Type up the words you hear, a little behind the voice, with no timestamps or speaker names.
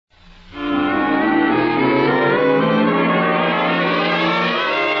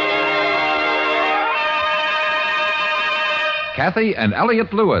Cathy and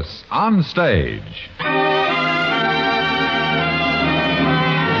Elliot Lewis on stage.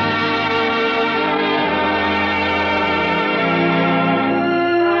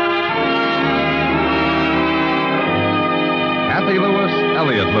 Cathy Lewis,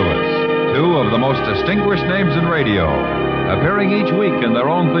 Elliot Lewis, two of the most distinguished names in radio, appearing each week in their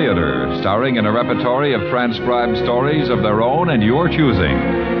own theater, starring in a repertory of transcribed stories of their own and your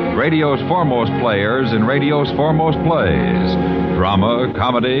choosing. Radio's foremost players in radio's foremost plays. Drama,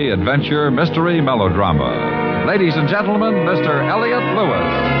 comedy, adventure, mystery, melodrama. Ladies and gentlemen, Mr. Elliot Lewis.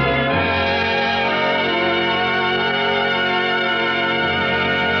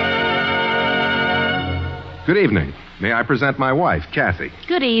 Good evening. May I present my wife, Cathy?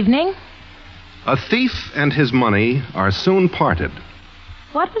 Good evening. A thief and his money are soon parted.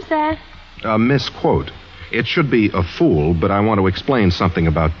 What was that? A misquote. It should be a fool, but I want to explain something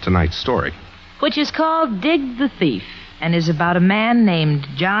about tonight's story. Which is called Dig the Thief, and is about a man named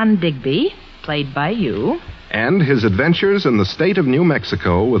John Digby, played by you. And his adventures in the state of New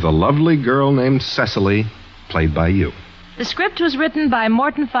Mexico with a lovely girl named Cecily, played by you. The script was written by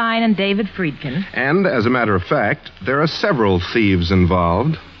Morton Fine and David Friedkin. And, as a matter of fact, there are several thieves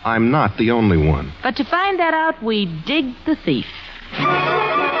involved. I'm not the only one. But to find that out, we dig the thief.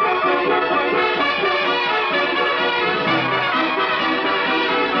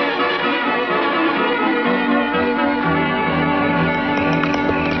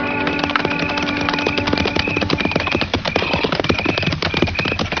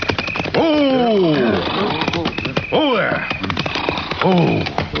 Oh, there. Oh.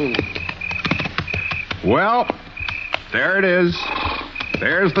 Well, there it is.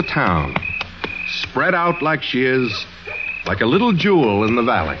 There's the town. Spread out like she is, like a little jewel in the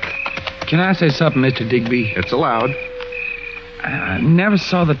valley. Can I say something, Mr. Digby? It's allowed. I never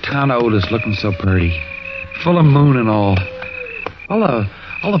saw the town of Otis looking so pretty. Full of moon and all.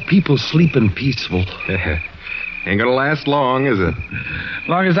 All the people sleeping peaceful. Ain't gonna last long, is it?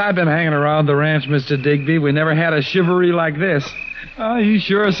 Long as I've been hanging around the ranch, Mr. Digby, we never had a chivalry like this. Oh, you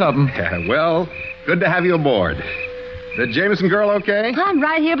sure are something. Well, good to have you aboard. The Jameson girl okay? I'm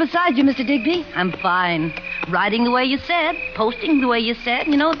right here beside you, Mr. Digby. I'm fine. Riding the way you said, posting the way you said,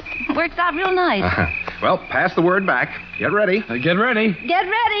 works out real nice. Well, pass the word back. Get ready. Get ready. Get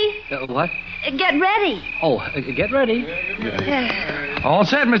ready. What? Get ready. Oh, get ready. All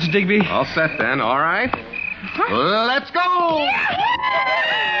set, Mr. Digby. All set, then. All right. Let's go!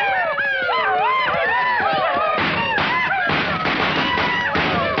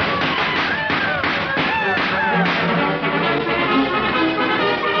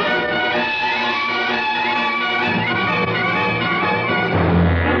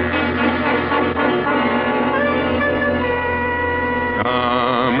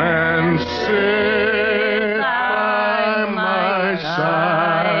 Come and sit by my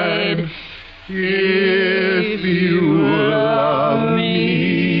side. If you love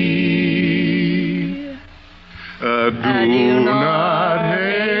me, do not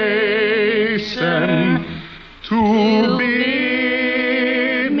hasten to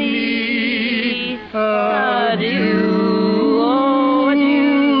bid me adieu,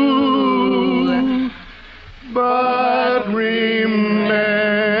 adieu. But remember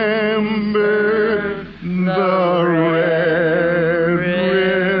the Red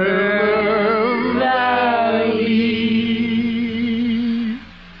River Valley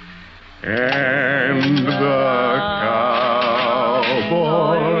and the cowboy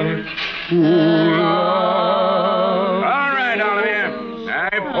who loved. All right, all of you. I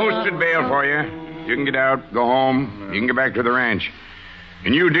posted bail for you. You can get out, go home. You can get back to the ranch.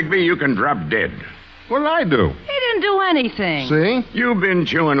 And you, Digby, you can drop dead. What did I do? He didn't do anything. See? You've been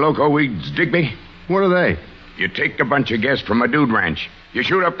chewing loco weeds, Digby. What are they? You take a bunch of guests from a dude ranch. You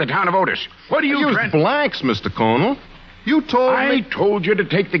shoot up the town of Otis. What do you... Use blanks, Mr. Conal. You told me... I told you to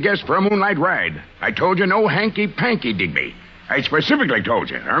take the guests for a moonlight ride. I told you no hanky-panky, Digby. I specifically told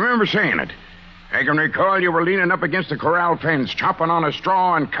you. I remember saying it. I can recall you were leaning up against the corral fence, chopping on a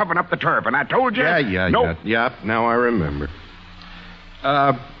straw and covering up the turf, and I told you... Yeah. Now I remember.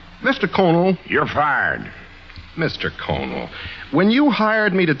 Mr. Conal. You're fired. Mr. Conal, when you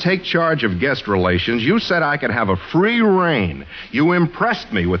hired me to take charge of guest relations, you said I could have a free rein. You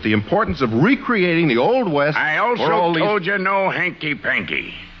impressed me with the importance of recreating the Old West. I also told you no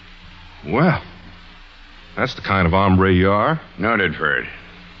hanky-panky. Well, that's the kind of hombre you are. Noted for it.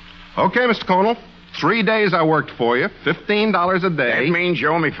 Okay, Mr. Conal. 3 days I worked for you, $15 a day. That means you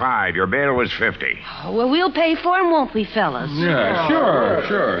owe me $5. Your bail was $50. Oh, well, we'll pay for him, won't we, fellas? Yeah,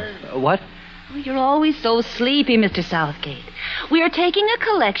 sure. What? Oh, you're always so sleepy, Mr. Southgate. We are taking a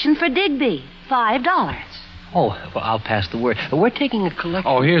collection for Digby. $5. Oh, well, I'll pass the word. We're taking a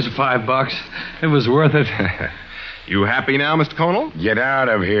collection. Oh, here's $5. It was worth it. You happy now, Mr. Conal? Get out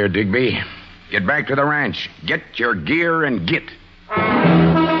of here, Digby. Get back to the ranch. Get your gear and get.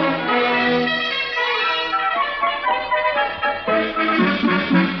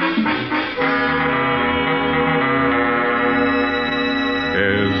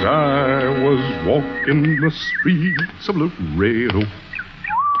 As I was walking the streets of Laredo.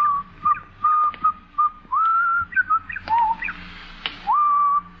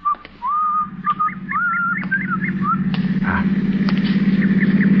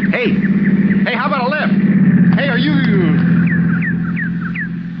 Hey, how about a lift? Hey, are you...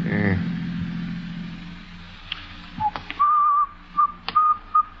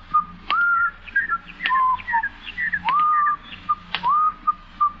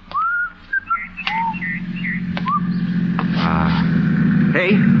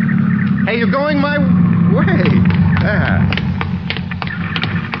 Hey, you're going my way.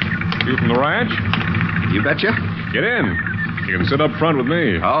 You from the ranch? You betcha. Get in. You can sit up front with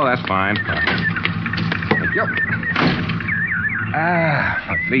me. Oh, that's fine. Thank you.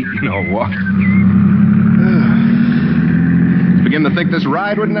 My feet, walk. Begin to think this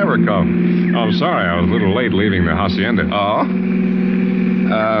ride would never come. Oh, I'm sorry. I was a little late leaving the hacienda. Oh?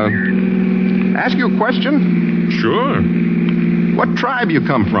 Ask you a question? Sure. What tribe you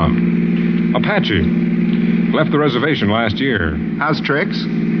come from? Apache. Left the reservation last year. How's tricks?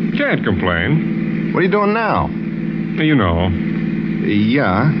 Can't complain. What are you doing now? You know.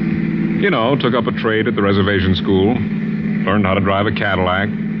 Yeah. Took up a trade at the reservation school. Learned how to drive a Cadillac.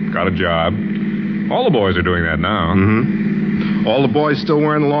 Got a job. All the boys are doing that now. Mm-hmm. All the boys still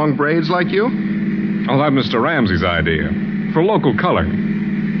wearing long braids like you? Oh, that Mr. Ramsey's idea. For local color.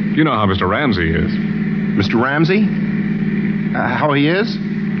 You know how Mr. Ramsey is. Mr. Ramsey? How he is?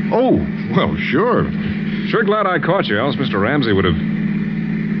 Oh, well, sure. Sure glad I caught you, else Mr. Ramsey would have...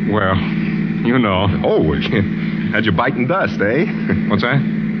 Well, you know. Oh, had you biting dust, eh? What's that?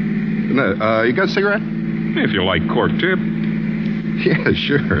 No, you got a cigarette? If you like cork tip. Yeah,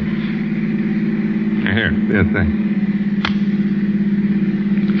 sure. Here. Yeah, thanks.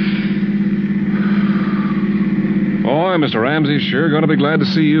 Boy, Mr. Ramsey's sure going to be glad to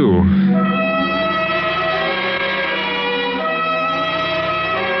see you.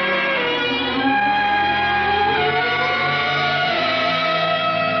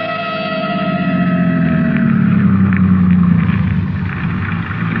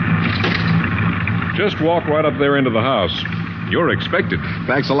 Just walk right up there into the house. You're expected.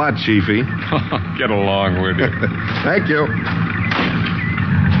 Thanks a lot, Chiefy. Get along with you. Thank you.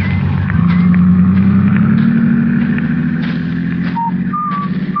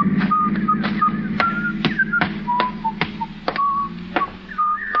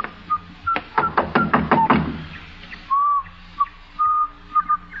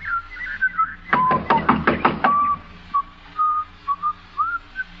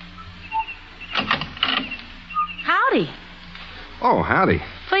 Oh, howdy.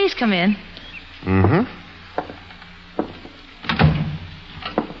 Please come in. Mm-hmm.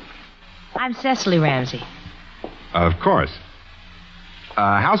 I'm Cecily Ramsey. Of course.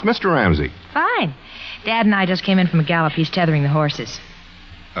 How's Mr. Ramsey? Fine. Dad and I just came in from a gallop. He's tethering the horses.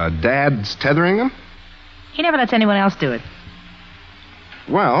 Dad's tethering them? He never lets anyone else do it.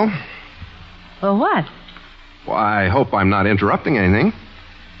 Well... Well, what? Well, I hope I'm not interrupting anything.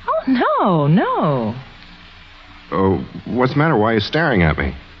 Oh, no. Oh, what's the matter? Why are you staring at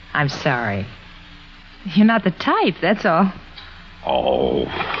me? I'm sorry. You're not the type, that's all. Oh.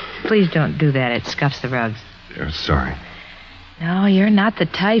 Please don't do that. It scuffs the rugs. Sorry. No, you're not the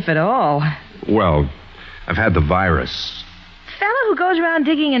type at all. Well, I've had the virus. Fellow who goes around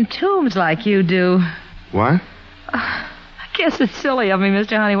digging in tombs like you do. What? I guess it's silly of me,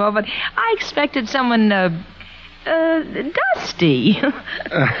 Mr. Honeywell, but I expected someone, dusty.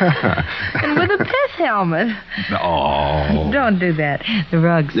 And with a pith helmet. Oh. Don't do that. The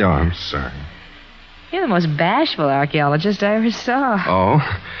rugs. Oh, I'm sorry. You're the most bashful archaeologist I ever saw. Oh?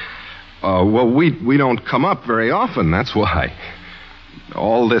 Well, we don't come up very often, that's why.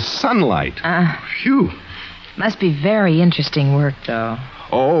 All this sunlight. Phew. Must be very interesting work, though.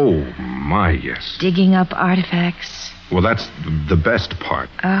 Oh, my, yes. Digging up artifacts. Well, that's the best part.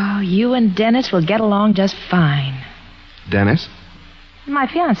 Oh, you and Dennis will get along just fine. Dennis? My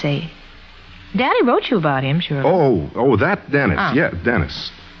fiancé. Daddy wrote you about him, sure. Oh, that Dennis. Oh. Yeah,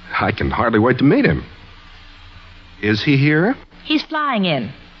 Dennis. I can hardly wait to meet him. Is he here? He's flying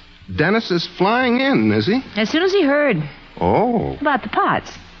in. Dennis is flying in, is he? As soon as he heard. Oh. About the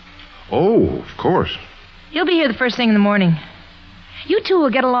pots. Oh, of course. He'll be here the first thing in the morning. You two will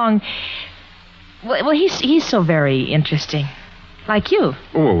get along Well, he's so very interesting. Like you.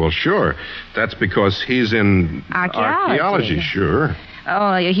 Oh, well, sure. That's because he's in archaeology, sure.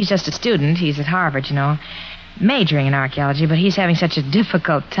 Oh, he's just a student. He's at Harvard, majoring in archaeology, but he's having such a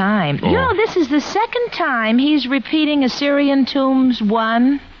difficult time. Oh. This is the second time he's repeating Assyrian Tombs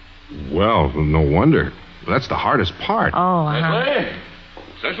 1. Well, no wonder. That's the hardest part. Oh,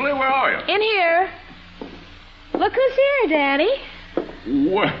 Cecily, where are you? In here. Look who's here, Daddy.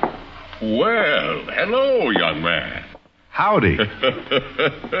 Well, hello, young man. Howdy.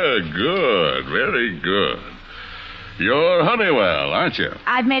 Good, very good. You're Honeywell, aren't you?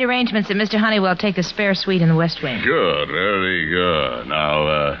 I've made arrangements that Mr. Honeywell take the spare suite in the West Wing. Good, very good.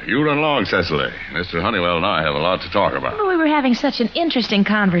 Now, you run along, Cecily. Mr. Honeywell and I have a lot to talk about. Oh, we were having such an interesting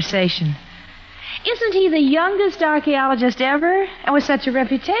conversation. Isn't he the youngest archaeologist ever? And with such a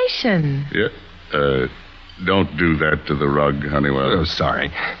reputation. Yeah. Don't do that to the rug, Honeywell. Oh,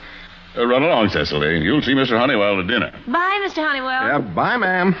 sorry. Run along, Cecily. You'll see Mr. Honeywell at dinner. Bye, Mr. Honeywell. Yeah, bye,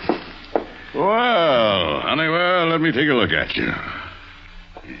 ma'am. Well, Honeywell, let me take a look at you.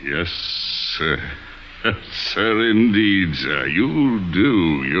 Yes, sir. Sir, indeed, sir. You'll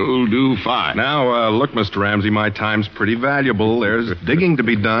do fine. Now, look, Mr. Ramsey, my time's pretty valuable. There's digging to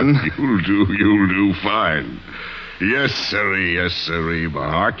be done. You'll do fine. Yes, sirree, yes, sirree.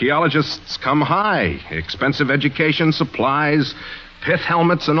 Archaeologists come high. Expensive education, supplies, pith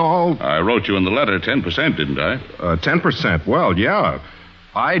helmets and all. I wrote you in the letter 10%, didn't I? 10%. Well, yeah.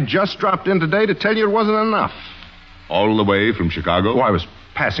 I just dropped in today to tell you it wasn't enough. All the way from Chicago? Oh, I was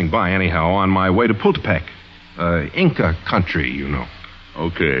passing by anyhow on my way to Pultepec. Inca country,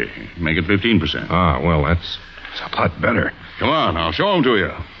 Okay. Make it 15%. Ah, well, that's a lot better. Come on, I'll show them to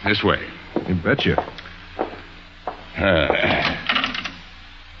you. This way. You betcha.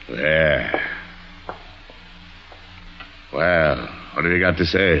 There. Well, what have you got to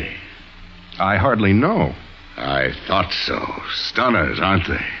say? I hardly know. I thought so. Stunners, aren't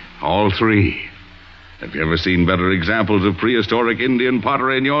they? All three. Have you ever seen better examples of prehistoric Indian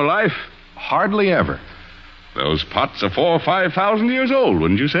pottery in your life? Hardly ever. Those pots are 4,000 or 5,000 years old,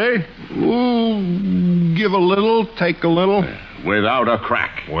 wouldn't you say? Ooh, give a little, take a little. Without a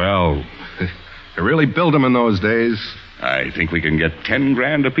crack. Well, they really built them in those days. I think we can get 10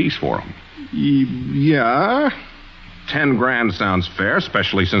 grand apiece for them. Yeah. 10 grand sounds fair,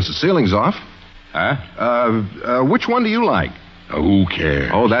 especially since the ceiling's off. Huh? Which one do you like? Who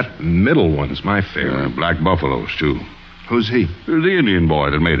cares? Oh, that middle one's my favorite. Black buffaloes, too. Who's he? The Indian boy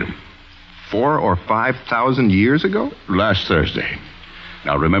that made him. 4,000 or 5,000 years ago? Last Thursday.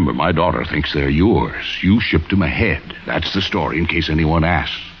 Now, remember, my daughter thinks they're yours. You shipped them ahead. That's the story, in case anyone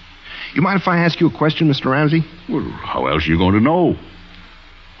asks. You mind if I ask you a question, Mr. Ramsey? Well, how else are you going to know?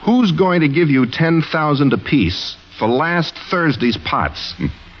 Who's going to give you 10,000 apiece for last Thursday's pots?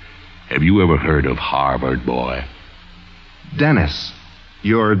 Have you ever heard of Harvard boy? Dennis,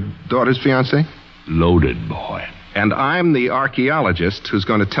 your daughter's fiancé? Loaded boy. And I'm the archaeologist who's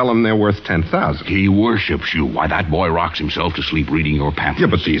going to tell him they're worth 10,000. He worships you. Why, that boy rocks himself to sleep reading your pamphlets. Yeah,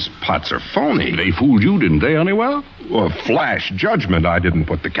 but these pots are phony. They fooled you, didn't they, Honeywell? Well, flash judgment. I didn't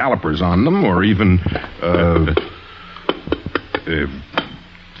put the calipers on them or even,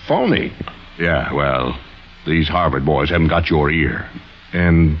 phony. Yeah, well, these Harvard boys haven't got your ear.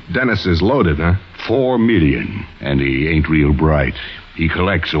 And Dennis is loaded, huh? 4 million. And he ain't real bright. He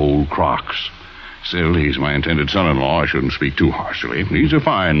collects old crocks. Still, he's my intended son-in-law. I shouldn't speak too harshly. He's a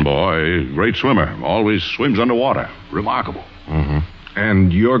fine boy, great swimmer. Always swims underwater. Remarkable. Mm-hmm.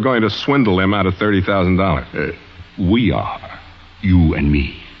 And you're going to swindle him out of $30,000? We are. You and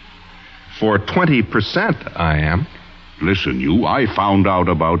me. For 20%, I am. Listen, I found out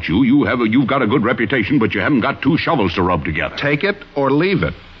about you. You've got a good reputation, but you haven't got 2 shovels to rub together. Take it or leave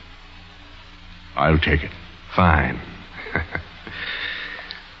it? I'll take it. Fine.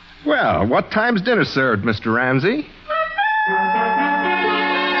 Well, what time's dinner served, Mr. Ramsey?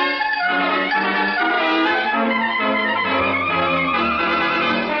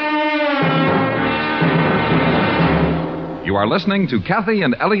 You are listening to Cathy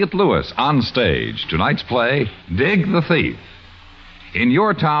and Elliot Lewis on stage. Tonight's play, Dig the Thief. In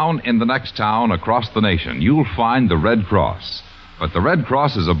your town, in the next town, across the nation, you'll find the Red Cross. But the Red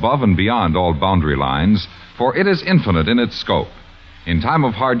Cross is above and beyond all boundary lines, for it is infinite in its scope. In time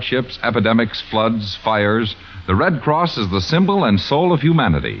of hardships, epidemics, floods, fires, the Red Cross is the symbol and soul of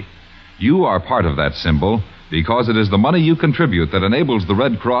humanity. You are part of that symbol because it is the money you contribute that enables the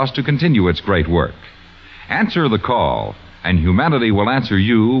Red Cross to continue its great work. Answer the call, and humanity will answer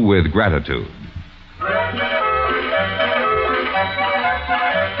you with gratitude.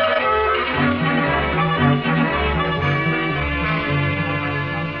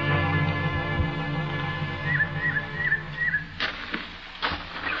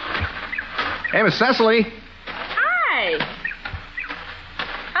 Hey, Miss Cecily. Hi.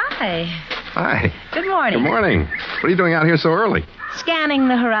 Hi. Hi. Good morning. Good morning. What are you doing out here so early? Scanning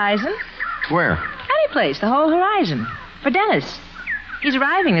the horizon. Where? Any place, the whole horizon. For Dennis. He's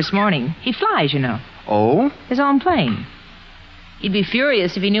arriving this morning. He flies, you know. Oh? His own plane. He'd be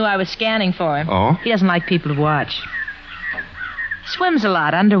furious if he knew I was scanning for him. Oh? He doesn't like people to watch. Swims a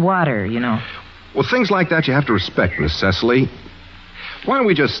lot underwater, you know. Well, things like that you have to respect, Miss Cecily. Why don't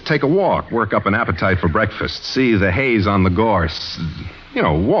we just take a walk, work up an appetite for breakfast, see the haze on the gorse,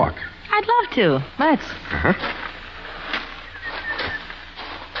 walk. I'd love to. Let's. Uh-huh.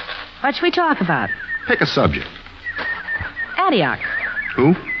 What should we talk about? Pick a subject. Antioch.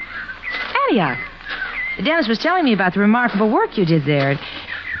 Who? Antioch. Dennis was telling me about the remarkable work you did there. It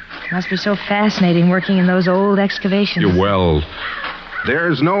must be so fascinating working in those old excavations. Well,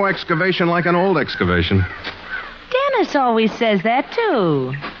 there's no excavation like an old excavation. Dennis always says that,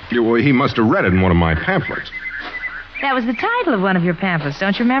 too. Well, he must have read it in one of my pamphlets. That was the title of one of your pamphlets,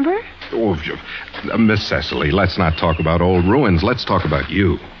 don't you remember? Oh, Miss Cecily, let's not talk about old ruins. Let's talk about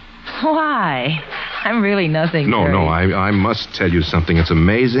you. Why? I'm really nothing. No, I must tell you something. It's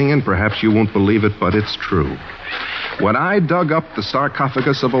amazing, and perhaps you won't believe it, but it's true. When I dug up the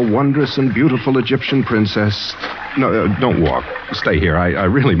sarcophagus of a wondrous and beautiful Egyptian princess... No, don't walk. Stay here. I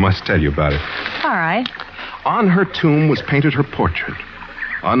really must tell you about it. All right. On her tomb was painted her portrait.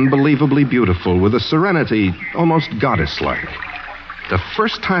 Unbelievably beautiful, with a serenity almost goddess-like. The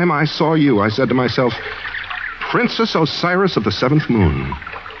first time I saw you, I said to myself, Princess Osiris of the seventh moon.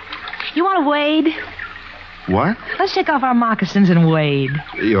 You want to wade? What? Let's take off our moccasins and wade.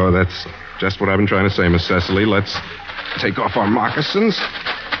 That's just what I've been trying to say, Miss Cecily. Let's take off our moccasins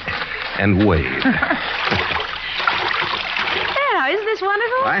and wade. Now, isn't this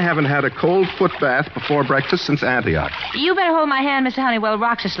wonderful? I haven't had a cold foot bath before breakfast since Antioch. You better hold my hand, Mr. Honeywell.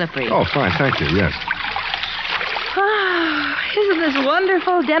 Rocks are slippery. Oh, fine, thank you, yes. Oh, isn't this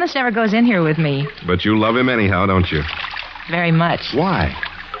wonderful? Dennis never goes in here with me. But you love him anyhow, don't you? Very much. Why?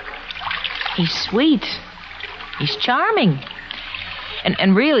 He's sweet. He's charming.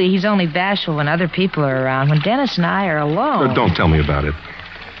 And really, he's only bashful when other people are around. When Dennis and I are alone... Don't tell me about it.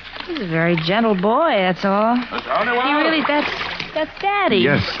 He's a very gentle boy, that's all. Mr. Honeywell? He really... That's Daddy.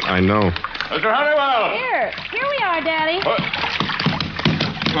 Yes, I know. Mr. Honeywell! Here we are, Daddy. What?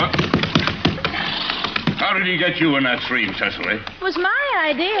 How did he get you in that stream, Cecily? It was my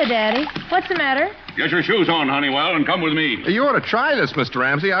idea, Daddy. What's the matter? Get your shoes on, Honeywell, and come with me. You ought to try this, Mr.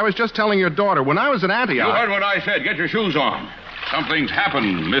 Ramsey. I was just telling your daughter, when I was at Antioch... You heard what I said. Get your shoes on. Something's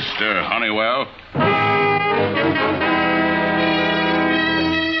happened, Mr. Honeywell.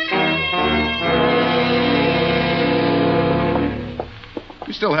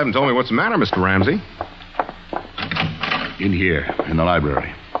 You still haven't told me what's the matter, Mr. Ramsey. In here, in the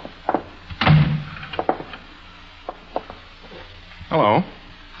library. Hello.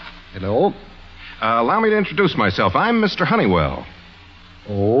 Hello? Allow me to introduce myself. I'm Mr. Honeywell.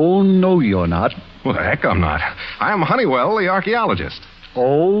 Oh, no, you're not. Well, heck, I'm not. I'm Honeywell, the archaeologist.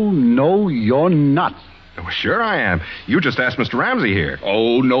 Oh, no, you're not. Oh, sure I am. You just asked Mr. Ramsey here.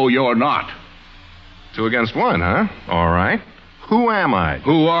 Oh, no, you're not. 2 against 1, huh? All right. Who am I?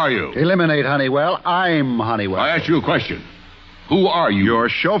 Who are you? Eliminate Honeywell. I'm Honeywell. I asked you a question. Who are you? Your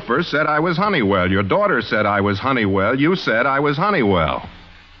chauffeur said I was Honeywell. Your daughter said I was Honeywell. You said I was Honeywell.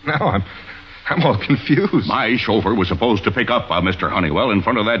 Now I'm all confused. My chauffeur was supposed to pick up Mr. Honeywell in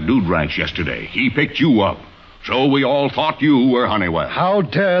front of that dude ranch yesterday. He picked you up. So we all thought you were Honeywell. How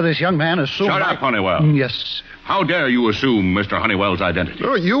dare this young man assume... Shut up, Honeywell. Yes. How dare you assume Mr. Honeywell's identity?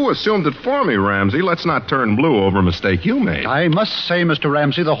 Oh, you assumed it for me, Ramsey. Let's not turn blue over a mistake you made. I must say, Mr.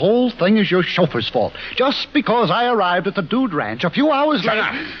 Ramsey, the whole thing is your chauffeur's fault. Just because I arrived at the dude ranch a few hours later...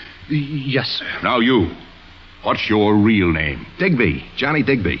 Shut up. Yes, sir. Now you. What's your real name? Digby. Johnny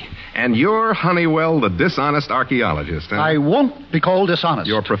Digby. And you're Honeywell, the dishonest archaeologist, huh? I won't be called dishonest.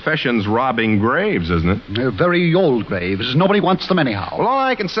 Your profession's robbing graves, isn't it? Very old graves. Nobody wants them anyhow. Well, all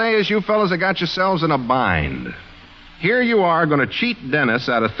I can say is you fellas have got yourselves in a bind. Here you are going to cheat Dennis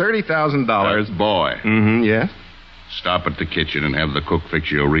out of $30,000. Boy. Mm-hmm, yes? Stop at the kitchen and have the cook fix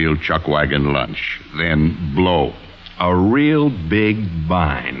you a real chuck wagon lunch. Then blow. A real big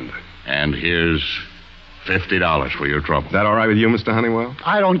bind. And here's $50 for your trouble. Is that all right with you, Mr. Honeywell?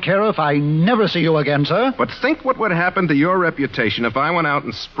 I don't care if I never see you again, sir. But think what would happen to your reputation if I went out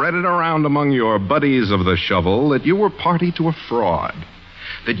and spread it around among your buddies of the shovel that you were party to a fraud.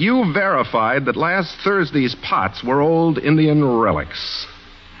 That you verified that last Thursday's pots were old Indian relics.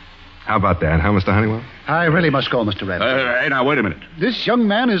 How about that, huh, Mr. Honeywell? I really must go, Mr. Ramsey. Hey, now, wait a minute. This young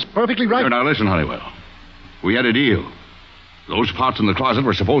man is perfectly right. Now, listen, Honeywell. We had a deal. Those pots in the closet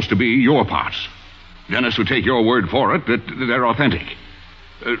were supposed to be your pots. Dennis would take your word for it that they're authentic.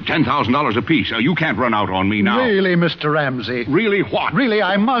 $10,000 apiece. You can't run out on me now. Really, Mr. Ramsey? Really what? Really,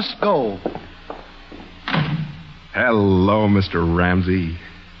 I must go. Hello, Mr. Ramsey.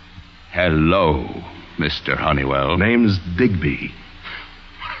 Hello, Mr. Honeywell. Name's Digby.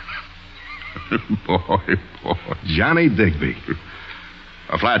 boy. Johnny Digby.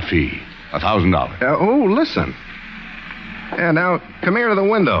 A flat fee. $1,000. Listen. Yeah, now, come here to the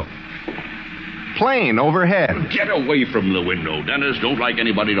window. Plane overhead. Get away from the window. Dennis don't like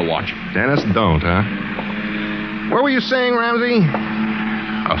anybody to watch him. Dennis don't, huh? What were you saying, Ramsey?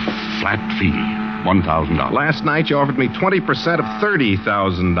 A flat fee. $1,000. Last night you offered me 20% of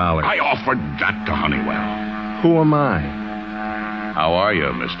 $30,000. I offered that to Honeywell. Who am I? How are you,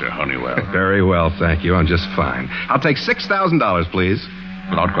 Mr. Honeywell? Very well, thank you. I'm just fine. I'll take $6,000, please.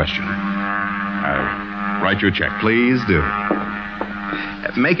 Without question. I'll write your check. Please do.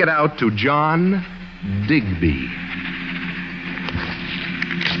 Make it out to John Digby.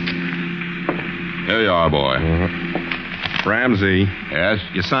 Here you are, boy. Ramsey. Yes?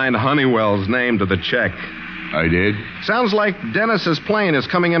 You signed Honeywell's name to the check. I did? Sounds like Dennis's plane is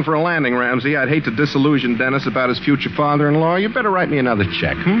coming in for a landing, Ramsey. I'd hate to disillusion Dennis about his future father-in-law. You better write me another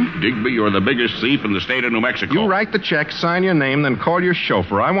check, Digby, you're the biggest thief in the state of New Mexico. You write the check, sign your name, then call your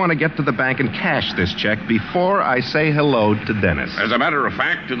chauffeur. I want to get to the bank and cash this check before I say hello to Dennis. As a matter of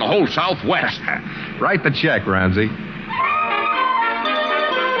fact, in the whole Southwest. Write the check, Ramsey.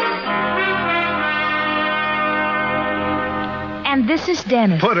 And this is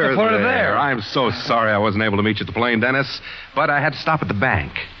Dennis. Put her Put her there. there. I'm so sorry I wasn't able to meet you at the plane, Dennis, but I had to stop at the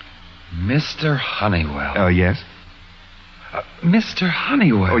bank. Mr. Honeywell. Oh, yes? Mr.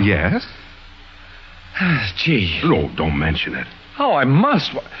 Honeywell. Oh, yes? Gee. Oh, don't mention it. Oh, I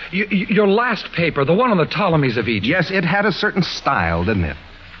must. Your last paper, the one on the Ptolemies of Egypt. Yes, it had a certain style, didn't it?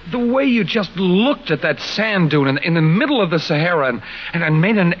 The way you just looked at that sand dune in the middle of the Sahara and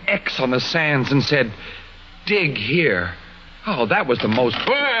made an X on the sands and said, dig here. Oh, that was the most...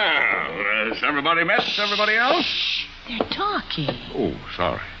 Well, has everybody met everybody else? They're talking. Oh,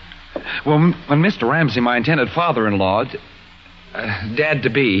 sorry. Well, when Mr. Ramsey, my intended father-in-law,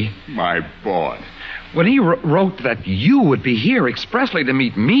 Dad-to-be... My boy. When he wrote that you would be here expressly to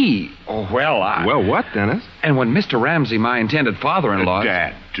meet me, Well, what, Dennis? And when Mr. Ramsey, my intended father-in-law...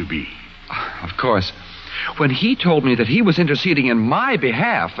 Dad-to-be. Of course. When he told me that he was interceding in my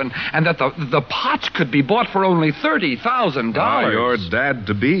behalf and that the pots could be bought for only $30,000... Your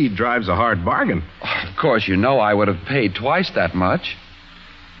dad-to-be drives a hard bargain. Of course, you know I would have paid twice that much.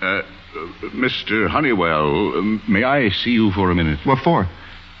 Mr. Honeywell, may I see you for a minute? What for?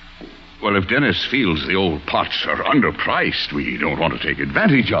 Well, if Dennis feels the old pots are underpriced, we don't want to take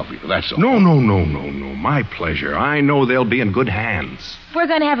advantage of you, that's all. No. My pleasure. I know they'll be in good hands. We're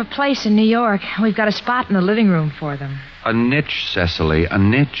going to have a place in New York. We've got a spot in the living room for them. A niche, Cecily, a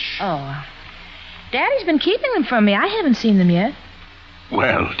niche. Oh. Daddy's been keeping them from me. I haven't seen them yet.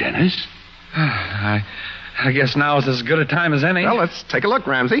 Well, Dennis? I guess now is as good a time as any. Well, let's take a look,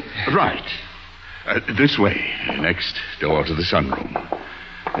 Ramsey. Right. This way, next door to the sunroom.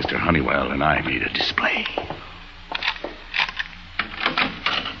 Mr. Honeywell and I made a display.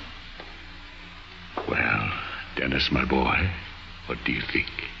 Well, Dennis, my boy, what do you think?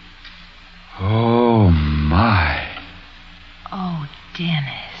 Oh, my. Oh,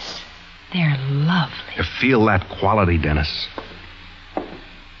 Dennis. They're lovely. You feel that quality, Dennis.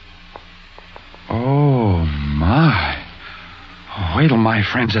 Oh, my. Oh, wait till my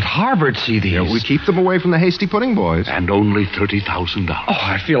friends at Harvard see these. Yeah, we keep them away from the hasty pudding boys. And only $30,000. Oh,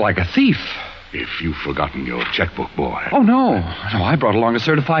 I feel like a thief. If you've forgotten your checkbook, boy. Oh, no. No, I brought along a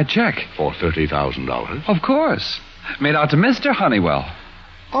certified check. For $30,000? Of course. Made out to Mr. Honeywell.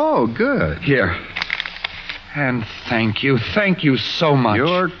 Oh, good. Here. And thank you so much.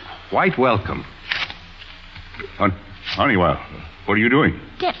 You're quite welcome. Honeywell, what are you doing?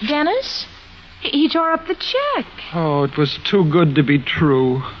 Dennis? He tore up the check. Oh, it was too good to be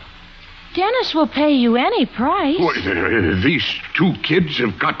true. Dennis will pay you any price. Well, these two kids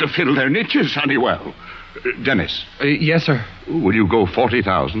have got to fill their niches, Honeywell. Dennis. Yes, sir. Will you go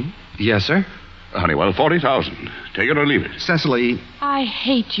 40,000? Yes, sir. Honeywell, 40,000. Take it or leave it. Cecily. I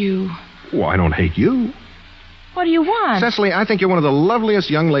hate you. Oh, I don't hate you. What do you want? Cecily, I think you're one of the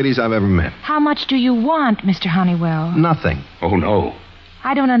loveliest young ladies I've ever met. How much do you want, Mr. Honeywell? Nothing. Oh, no.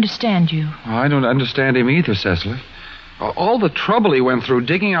 I don't understand you. I don't understand him either, Cecily. All the trouble he went through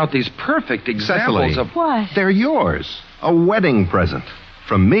digging out these perfect examples Cecily, of... What? They're yours. A wedding present.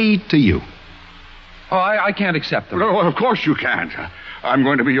 From me to you. Oh, I can't accept them. No, of course you can't. I'm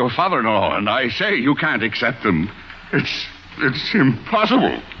going to be your father-in-law, and I say you can't accept them. It's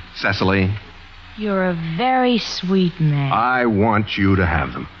impossible. Cecily, You're a very sweet man. I want you to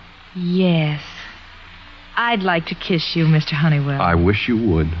have them. Yes. I'd like to kiss you, Mr. Honeywell. I wish you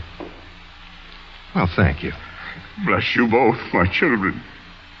would. Well, thank you. Bless you both, my children.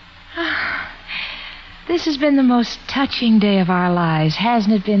 This has been the most touching day of our lives,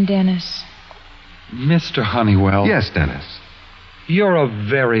 hasn't it been, Dennis? Mr. Honeywell. Yes, Dennis. You're a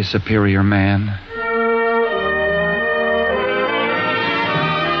very superior man.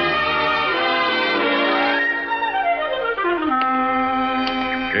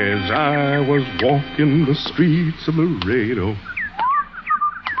 As I was walking the streets of Laredo.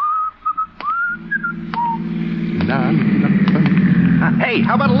 Hey,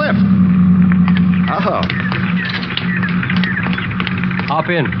 how about a lift? Oh. Hop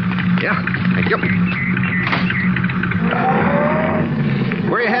in. Yeah, thank you.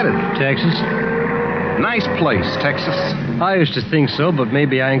 Where are you headed? Texas. Nice place, Texas. I used to think so, but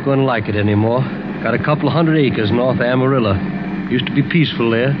maybe I ain't going to like it anymore. Got a couple of 100 acres north of Amarillo. Used to be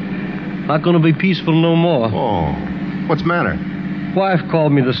peaceful there. Not going to be peaceful no more. Oh, what's the matter? Wife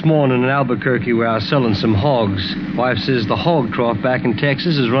called me this morning in Albuquerque where I was selling some hogs. Wife says the hog trough back in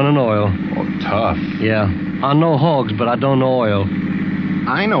Texas is running oil. Oh, tough. Yeah. I know hogs, but I don't know oil.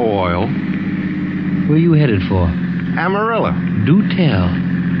 I know oil. Where you headed for? Amarillo. Do tell.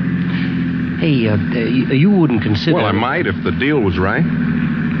 Hey, you wouldn't consider... Well, I might if the deal was right.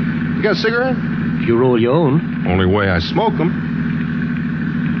 You got a cigarette? If you roll your own. Only way I smoke them.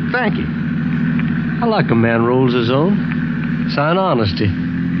 Thank you. I like a man rolls his own. Sign of honesty.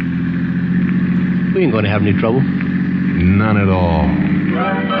 We ain't going to have any trouble. None at all.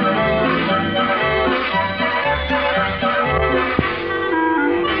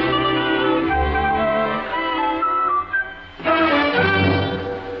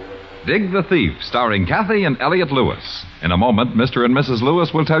 Dig the Thief, starring Cathy and Elliot Lewis. In a moment, Mr. and Mrs.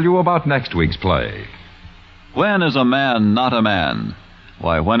 Lewis will tell you about next week's play. When is a man not a man?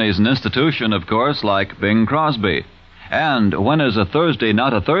 Why, when he's an institution, of course, like Bing Crosby. And when is a Thursday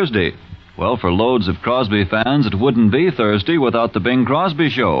not a Thursday? Well, for loads of Crosby fans, it wouldn't be Thursday without the Bing Crosby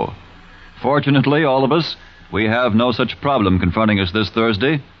Show. Fortunately, all of us, we have no such problem confronting us this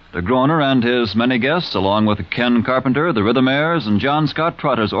Thursday. The Groner and his many guests, along with Ken Carpenter, the Rhythmaires, and John Scott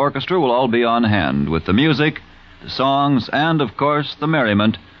Trotter's orchestra, will all be on hand with the music, the songs, and, of course, the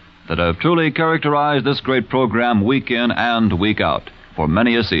merriment that have truly characterized this great program week in and week out for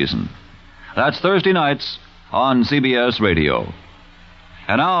many a season. That's Thursday nights on CBS Radio.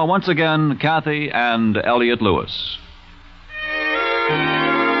 And now, once again, Cathy and Elliot Lewis.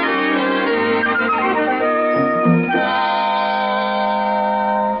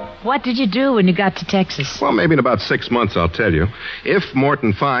 What did you do when you got to Texas? Well, maybe in about 6 months, I'll tell you. If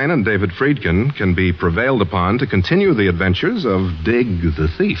Morton Fine and David Friedkin can be prevailed upon to continue the adventures of Dig the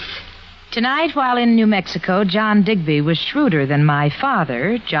Thief. Tonight, while in New Mexico, John Digby was shrewder than my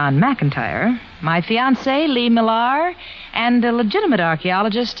father, John McIntyre, my fiancé, Lee Millar, and the legitimate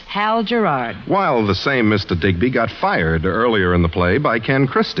archaeologist, Hal Gerard. While the same Mr. Digby got fired earlier in the play by Ken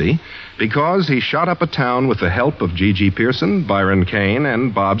Christie because he shot up a town with the help of G.G. Pearson, Byron Kane,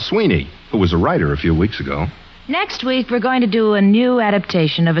 and Bob Sweeney, who was a writer a few weeks ago. Next week, we're going to do a new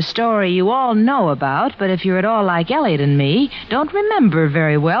adaptation of a story you all know about, but if you're at all like Elliot and me, don't remember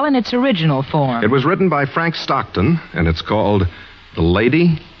very well in its original form. It was written by Frank Stockton, and it's called The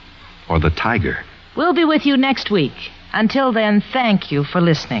Lady or the Tiger. We'll be with you next week. Until then, thank you for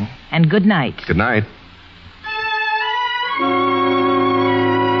listening, and good night. Good night.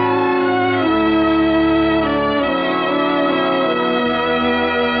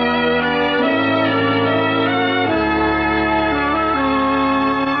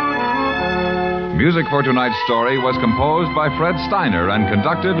 Music for tonight's story was composed by Fred Steiner and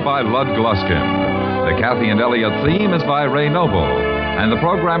conducted by Lud Gluskin. The Cathy and Elliot theme is by Ray Noble, and the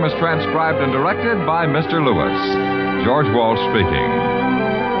program is transcribed and directed by Mr. Lewis. George Walsh speaking.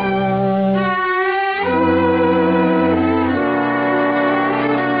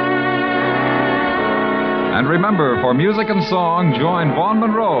 And remember, for music and song, join Vaughn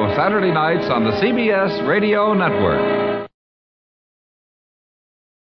Monroe Saturday nights on the CBS Radio Network.